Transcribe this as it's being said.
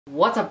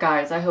What's up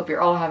guys, I hope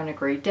you're all having a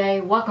great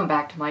day. Welcome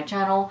back to my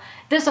channel.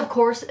 This of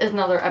course is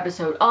another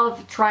episode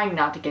of trying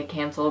not to get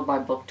cancelled by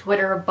book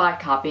Twitter by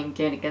copying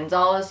Danny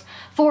Gonzalez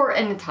for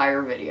an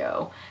entire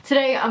video.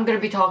 Today I'm going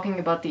to be talking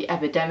about the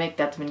epidemic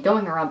that's been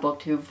going around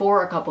booktube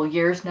for a couple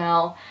years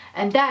now,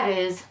 and that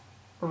is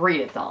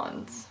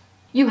readathons.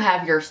 You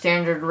have your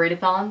standard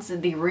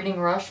readathons, the Reading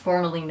Rush,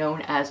 formerly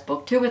known as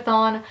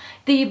Booktubeathon,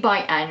 the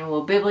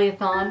biannual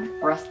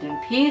Bibliothon, rest in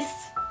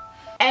peace,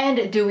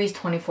 and Dewey's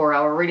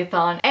 24-hour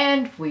readathon,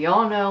 and we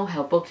all know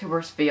how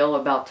booktubers feel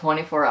about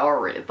 24-hour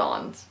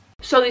readathons.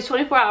 So these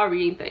 24-hour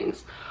reading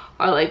things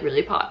are like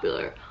really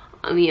popular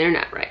on the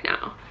internet right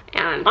now.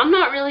 And I'm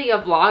not really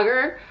a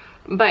vlogger,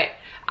 but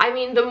I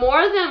mean, the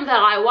more of them that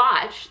I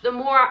watch, the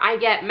more I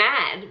get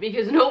mad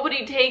because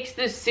nobody takes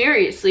this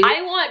seriously.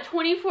 I want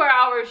 24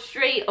 hours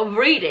straight of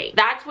reading.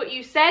 That's what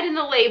you said in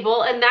the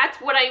label, and that's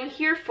what I'm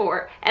here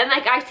for. And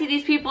like, I see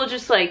these people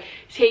just like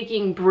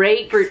taking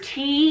breaks for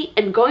tea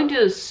and going to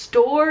the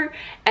store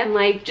and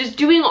like just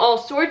doing all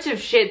sorts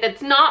of shit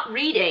that's not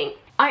reading.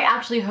 I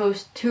actually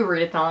host two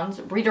readathons,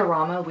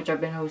 Readarama, which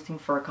I've been hosting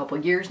for a couple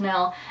years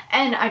now,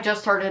 and I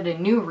just started a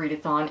new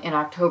readathon in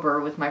October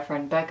with my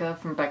friend Becca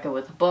from Becca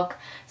with a Book,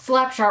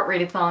 Slapshot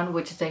Readathon,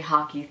 which is a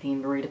hockey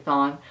themed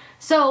readathon.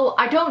 So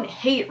I don't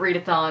hate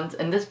readathons,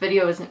 and this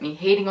video isn't me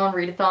hating on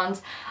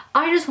readathons.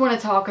 I just want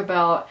to talk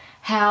about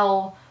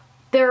how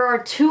there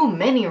are too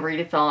many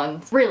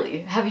readathons.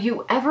 Really, have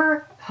you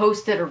ever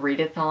hosted a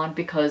readathon?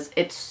 Because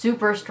it's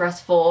super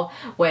stressful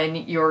when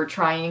you're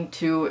trying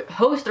to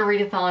host a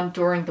readathon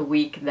during the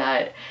week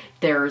that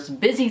there's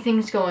busy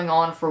things going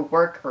on for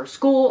work or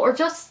school or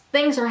just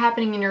things are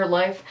happening in your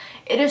life.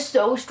 It is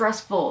so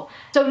stressful.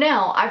 So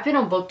now, I've been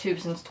on booktube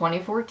since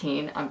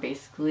 2014. I'm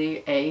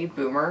basically a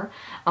boomer.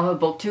 I'm a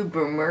booktube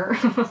boomer.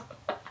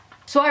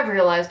 So I've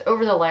realized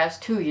over the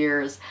last 2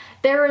 years,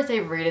 there is a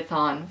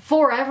readathon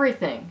for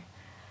everything.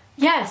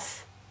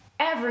 Yes,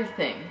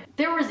 everything.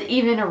 There was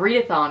even a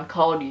readathon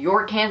called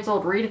Your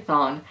Cancelled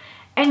Readathon,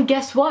 and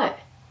guess what?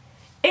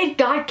 It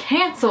got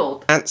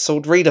cancelled!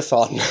 Cancelled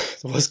readathon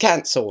was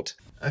cancelled.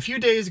 A few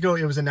days ago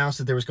it was announced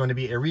that there was going to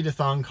be a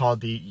readathon called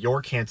the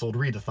Your Cancelled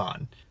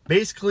Readathon.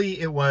 Basically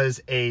it was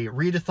a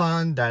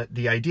readathon that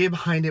the idea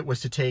behind it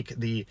was to take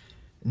the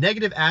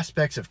negative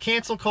aspects of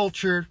cancel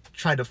culture,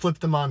 try to flip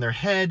them on their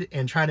head,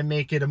 and try to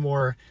make it a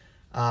more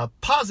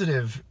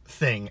positive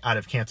thing out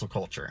of cancel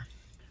culture.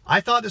 I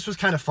thought this was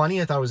kind of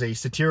funny. I thought it was a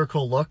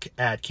satirical look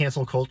at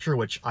cancel culture,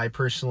 which I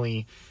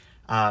personally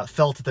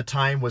felt at the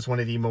time was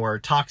one of the more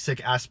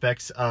toxic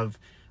aspects of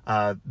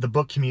the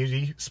book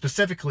community,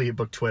 specifically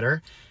book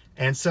Twitter.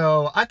 And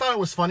so I thought it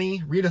was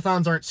funny.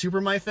 Readathons aren't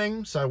super my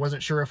thing, so I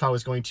wasn't sure if I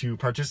was going to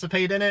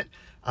participate in it.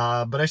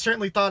 But I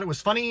certainly thought it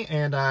was funny,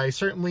 and I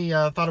certainly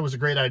thought it was a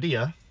great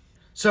idea.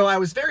 So I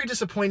was very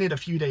disappointed a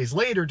few days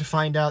later to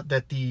find out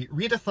that the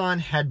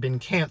readathon had been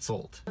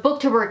cancelled.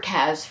 Booktuber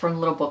Kaz from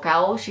Little Book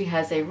Owl, she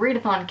has a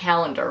readathon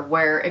calendar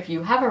where if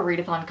you have a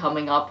readathon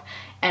coming up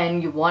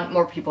and you want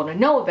more people to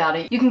know about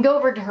it, you can go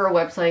over to her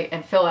website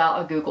and fill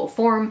out a Google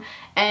form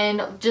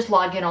and just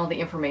log in all the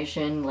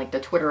information like the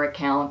Twitter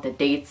account, the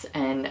dates,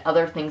 and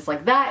other things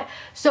like that,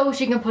 so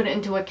she can put it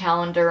into a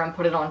calendar and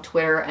put it on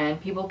Twitter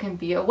and people can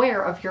be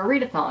aware of your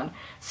readathon.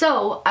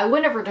 So I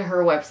went over to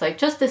her website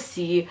just to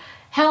see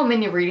how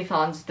many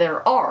readathons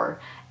there are,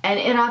 and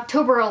in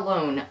October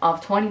alone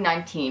of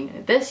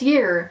 2019, this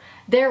year,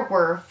 there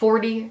were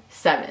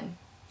 47.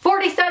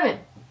 47!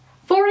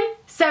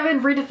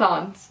 47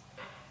 readathons!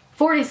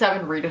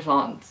 47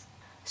 readathons.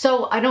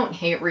 So I don't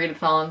hate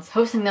readathons.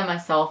 Hosting them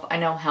myself, I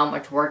know how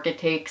much work it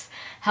takes.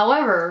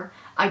 However,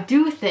 I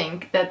do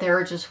think that there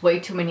are just way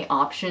too many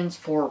options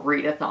for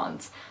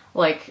readathons.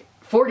 Like,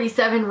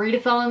 47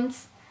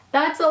 readathons?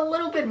 That's a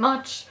little bit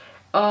much.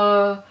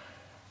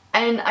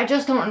 And I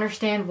just don't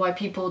understand why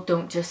people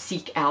don't just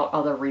seek out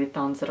other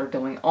readathons that are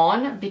going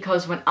on,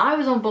 because when I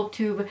was on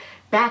booktube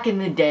back in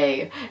the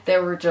day,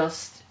 there were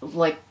just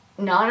like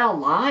not a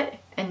lot,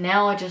 and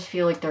now I just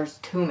feel like there's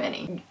too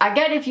many. I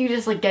get if you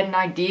just like get an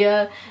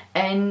idea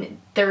and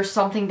there's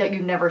something that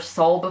you never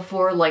saw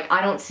before, like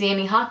I don't see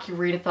any hockey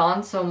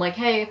readathons, so I'm like,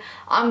 hey,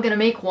 I'm gonna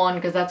make one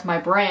because that's my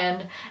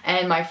brand,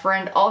 and my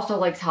friend also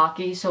likes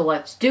hockey, so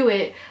let's do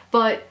it.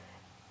 But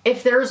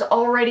if there's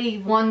already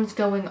ones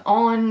going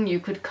on,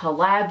 you could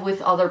collab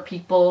with other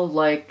people,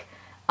 like,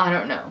 I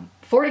don't know.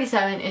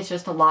 47 is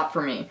just a lot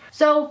for me.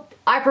 So,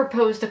 I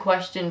proposed a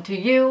question to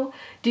you.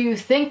 Do you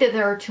think that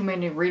there are too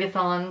many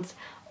readathons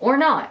or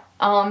not?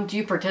 Do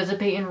you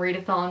participate in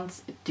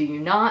readathons? Do you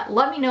not?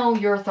 Let me know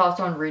your thoughts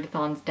on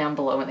readathons down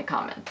below in the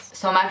comments.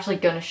 So I'm actually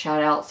going to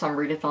shout out some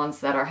readathons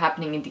that are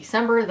happening in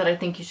December that I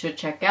think you should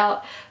check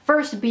out.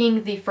 First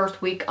being the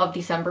first week of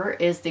December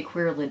is the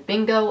Queer Lit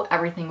Bingo.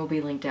 Everything will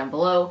be linked down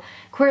below.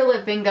 Queer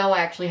Lit Bingo,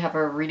 I actually have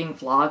a reading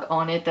vlog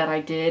on it that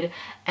I did,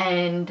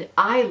 and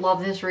I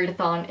love this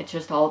readathon. It's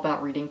just all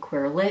about reading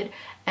queer lit,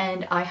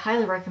 and I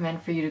highly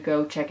recommend for you to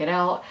go check it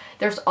out.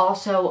 There's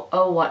also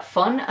Oh What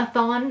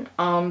Fun-a-thon.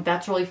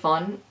 That's really fun.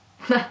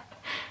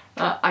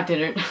 I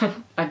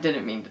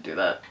didn't mean to do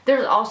that.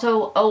 There's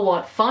also Oh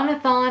What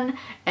Fun-a-thon,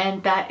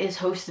 and that is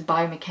hosted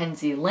by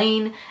Mackenzie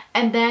Lane.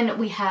 And then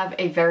we have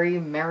A Very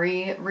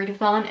Merry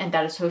Readathon, and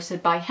that is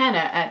hosted by Hannah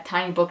at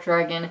Tiny Book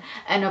Dragon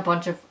and a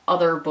bunch of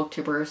other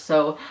booktubers.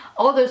 So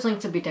all those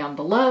links will be down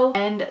below,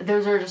 and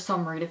those are just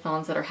some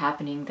readathons that are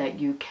happening that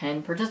you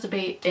can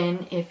participate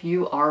in if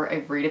you are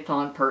a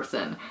readathon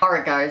person.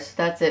 Alright guys,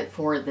 that's it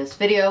for this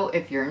video.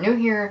 If you're new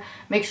here,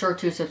 make sure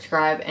to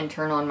subscribe and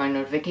turn on my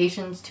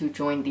notifications to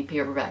join the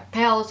Paperback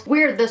Pals.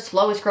 We're the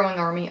slowest growing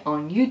army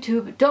on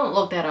YouTube. Don't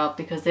look that up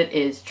because it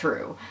is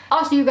true.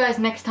 I'll see you guys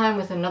next time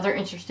with another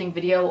interesting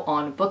video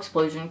on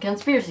Booksplosion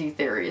conspiracy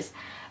theories.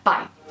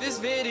 Bye. This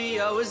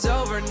video is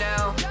over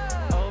now.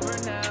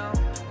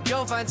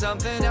 Go find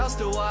something else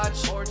to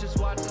watch, or just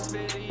watch this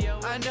video.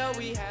 I know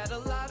we had a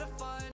lot.